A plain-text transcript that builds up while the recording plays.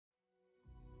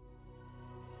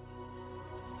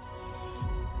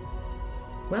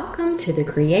Welcome to the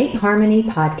Create Harmony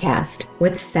podcast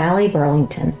with Sally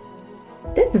Burlington.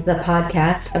 This is a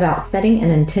podcast about setting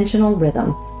an intentional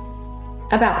rhythm,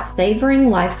 about savoring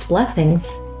life's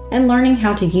blessings and learning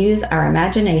how to use our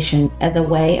imagination as a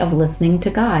way of listening to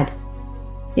God.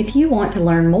 If you want to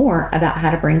learn more about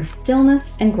how to bring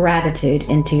stillness and gratitude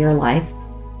into your life,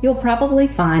 you'll probably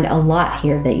find a lot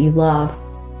here that you love.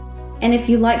 And if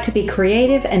you like to be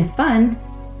creative and fun,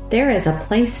 there is a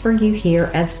place for you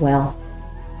here as well.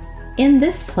 In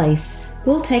this place,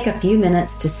 we'll take a few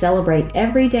minutes to celebrate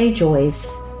everyday joys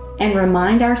and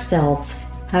remind ourselves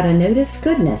how to notice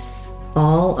goodness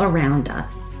all around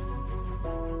us.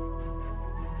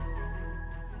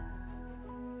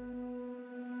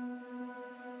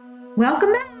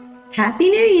 Welcome back. Happy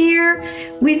New Year.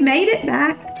 We've made it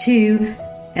back to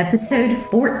episode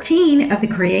 14 of the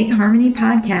Create Harmony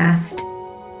podcast.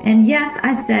 And yes,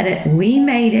 I said it. We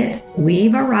made it.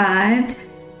 We've arrived.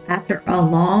 After a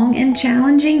long and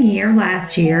challenging year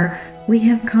last year, we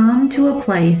have come to a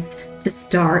place to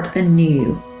start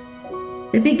anew.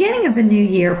 The beginning of a new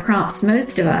year prompts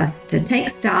most of us to take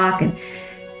stock and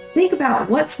think about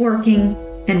what's working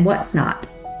and what's not.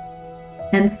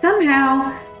 And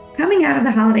somehow, coming out of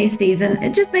the holiday season,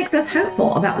 it just makes us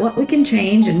hopeful about what we can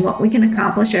change and what we can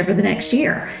accomplish over the next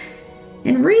year.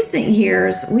 In recent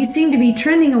years, we seem to be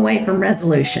trending away from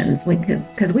resolutions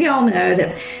because we all know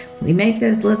that we make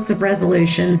those lists of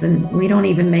resolutions and we don't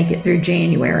even make it through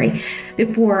January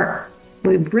before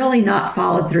we've really not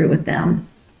followed through with them.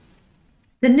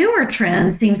 The newer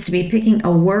trend seems to be picking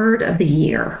a word of the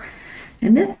year.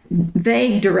 And this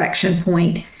vague direction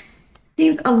point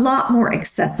seems a lot more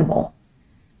accessible.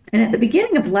 And at the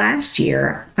beginning of last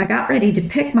year, I got ready to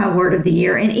pick my word of the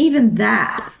year, and even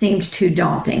that seemed too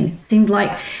daunting. It seemed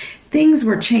like things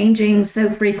were changing so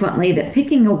frequently that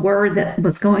picking a word that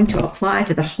was going to apply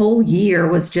to the whole year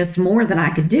was just more than I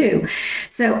could do.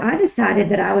 So I decided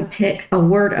that I would pick a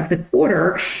word of the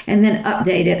quarter and then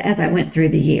update it as I went through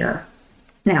the year.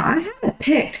 Now, I haven't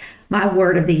picked my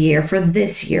word of the year for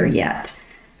this year yet.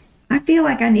 I feel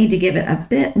like I need to give it a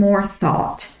bit more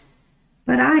thought.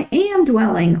 But I am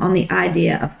dwelling on the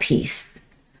idea of peace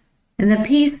and the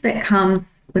peace that comes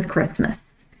with Christmas.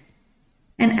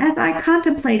 And as I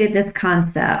contemplated this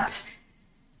concept,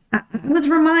 I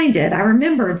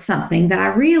remembered something that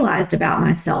I realized about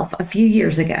myself a few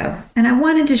years ago, and I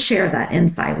wanted to share that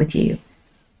insight with you.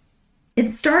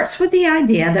 It starts with the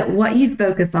idea that what you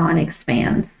focus on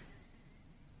expands.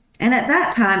 And at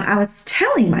that time, I was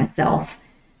telling myself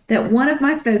that one of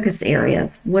my focus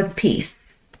areas was peace.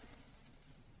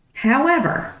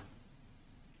 However,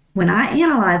 when I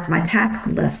analyzed my task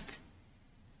list,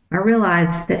 I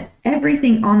realized that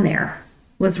everything on there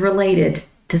was related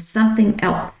to something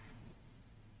else.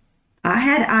 I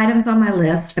had items on my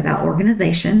list about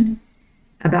organization,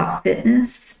 about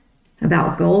fitness,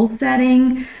 about goal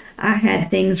setting. I had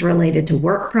things related to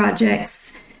work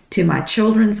projects, to my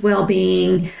children's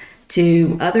well-being,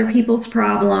 to other people's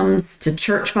problems, to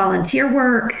church volunteer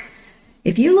work.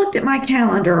 If you looked at my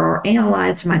calendar or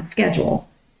analyzed my schedule,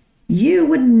 you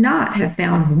would not have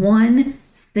found one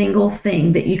single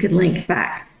thing that you could link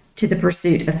back to the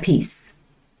pursuit of peace.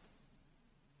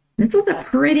 This was a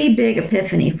pretty big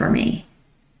epiphany for me,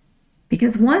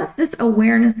 because once this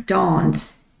awareness dawned,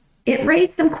 it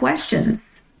raised some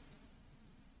questions.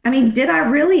 Did I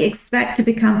really expect to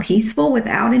become peaceful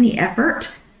without any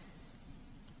effort?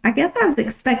 I guess I was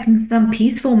expecting some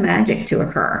peaceful magic to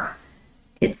occur.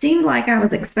 It seemed like I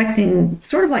was expecting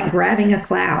sort of like grabbing a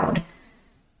cloud.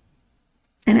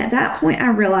 And at that point, I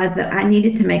realized that I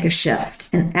needed to make a shift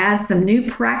and add some new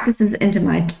practices into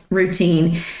my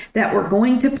routine that were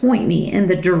going to point me in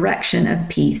the direction of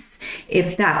peace,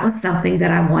 if that was something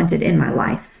that I wanted in my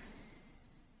life.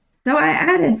 So I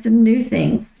added some new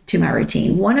things to my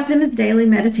routine. One of them is daily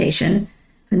meditation.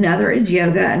 Another is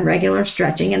yoga and regular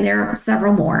stretching, and there are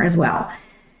several more as well.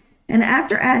 And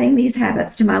after adding these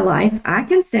habits to my life, I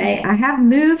can say I have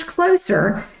moved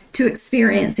closer to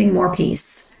experiencing more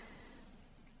peace.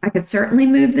 I could certainly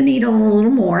move the needle a little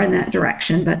more in that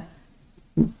direction, but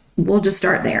we'll just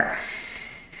start there.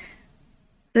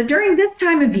 So during this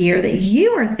time of year that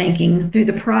you are thinking through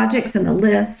the projects and the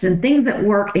lists and things that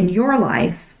work in your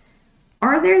life,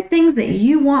 are there things that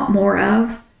you want more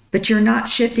of, but you're not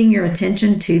shifting your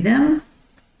attention to them?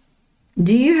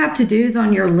 Do you have to-dos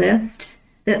on your list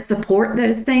that support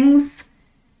those things?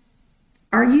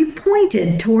 Are you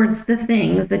pointed towards the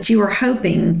things that you are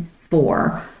hoping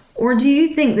for, or do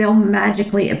you think they'll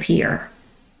magically appear?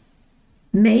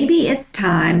 Maybe it's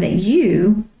time that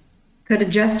you could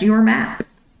adjust your map.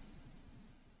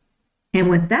 And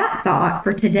with that thought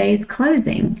for today's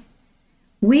closing,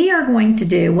 we are going to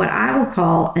do what I will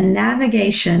call a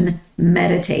navigation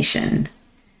meditation.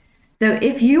 So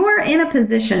if you are in a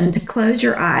position to close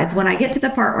your eyes, when I get to the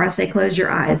part where I say close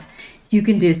your eyes, you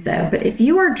can do so. But if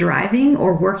you are driving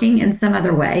or working in some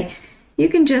other way, you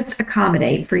can just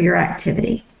accommodate for your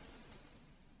activity.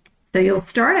 So you'll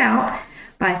start out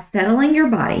by settling your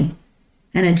body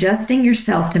and adjusting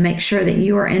yourself to make sure that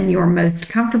you are in your most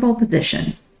comfortable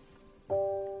position.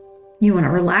 You want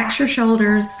to relax your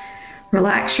shoulders,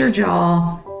 relax your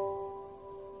jaw,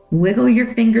 wiggle your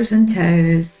fingers and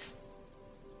toes,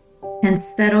 and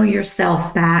settle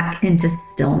yourself back into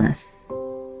stillness.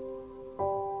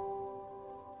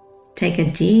 Take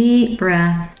a deep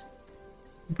breath,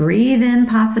 breathe in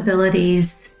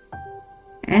possibilities,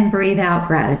 and breathe out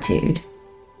gratitude.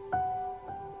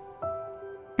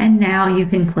 And now you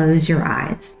can close your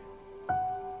eyes.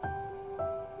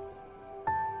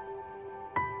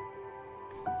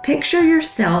 Picture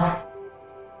yourself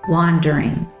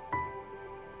wandering.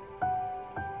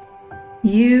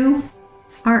 You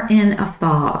are in a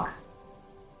fog.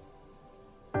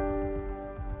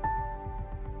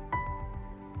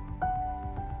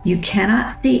 You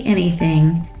cannot see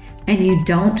anything, and you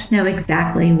don't know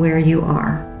exactly where you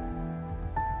are.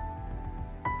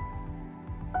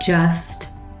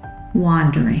 Just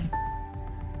wandering.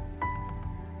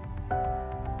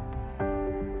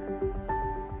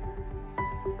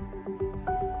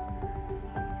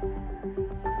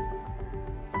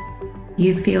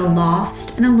 You feel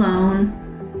lost and alone.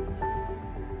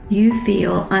 You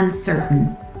feel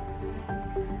uncertain.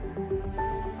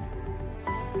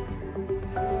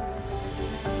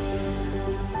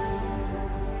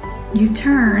 You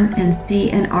turn and see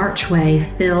an archway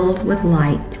filled with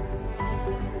light.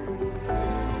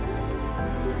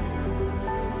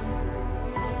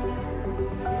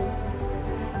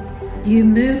 You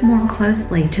move more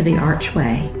closely to the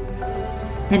archway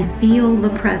and feel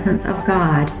the presence of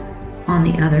God on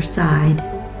the other side.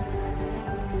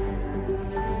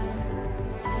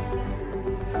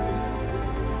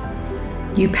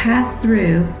 You pass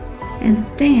through and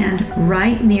stand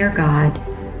right near God.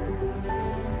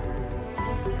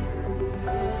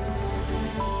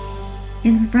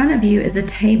 In front of you is a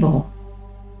table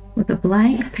with a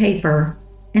blank paper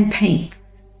and paints.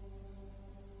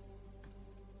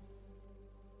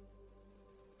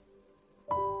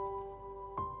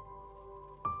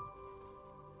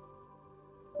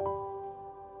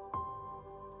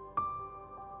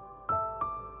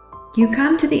 You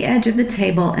come to the edge of the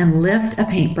table and lift a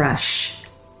paintbrush.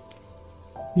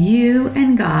 You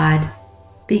and God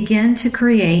begin to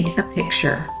create a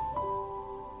picture.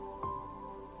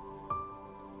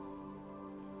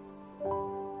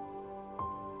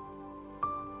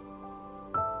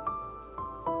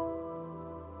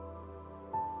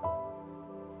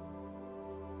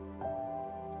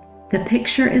 The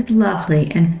picture is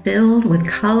lovely and filled with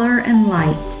color and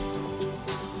light.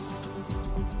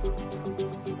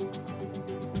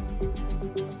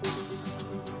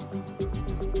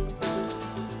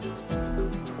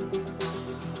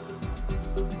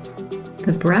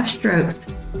 The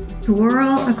brushstrokes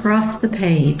swirl across the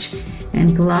page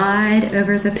and glide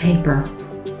over the paper.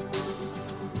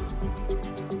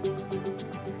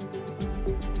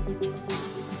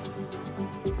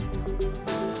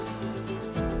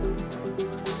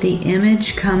 The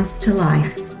image comes to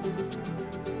life.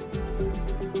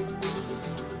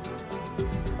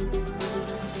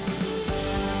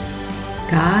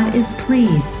 God is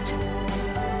pleased.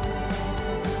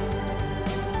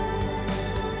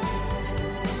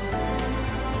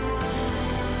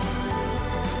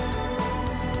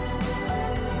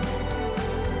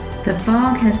 The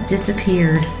fog has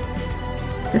disappeared.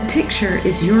 The picture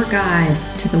is your guide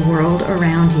to the world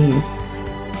around you.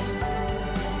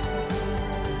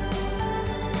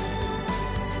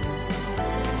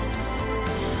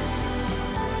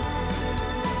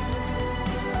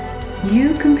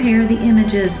 You compare the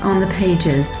images on the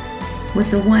pages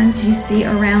with the ones you see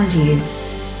around you.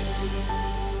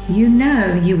 You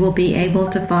know you will be able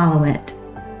to follow it.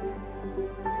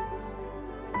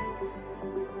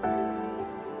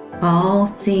 All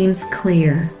seems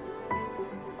clear.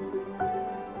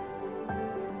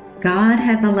 God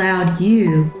has allowed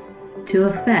you to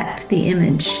affect the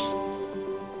image.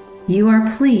 You are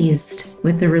pleased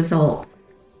with the results.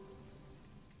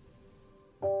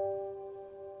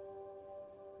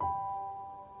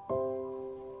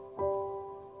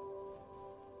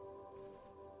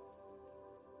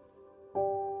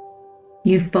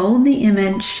 You fold the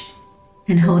image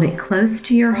and hold it close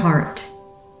to your heart.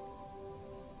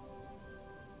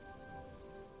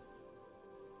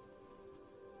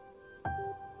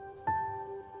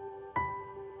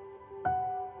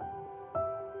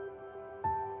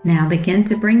 Now begin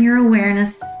to bring your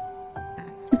awareness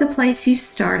back to the place you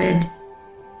started,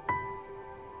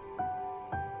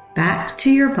 back to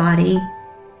your body.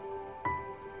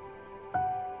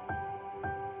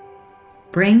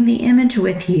 Bring the image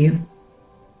with you.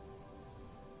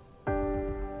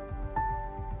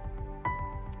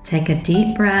 Take a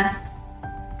deep breath,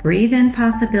 breathe in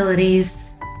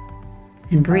possibilities,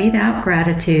 and breathe out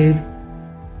gratitude.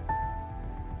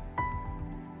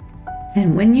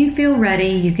 And when you feel ready,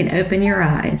 you can open your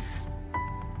eyes.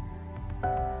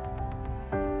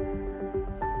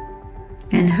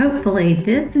 And hopefully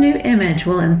this new image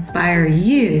will inspire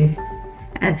you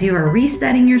as you are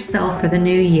resetting yourself for the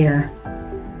new year.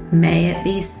 May it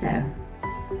be so.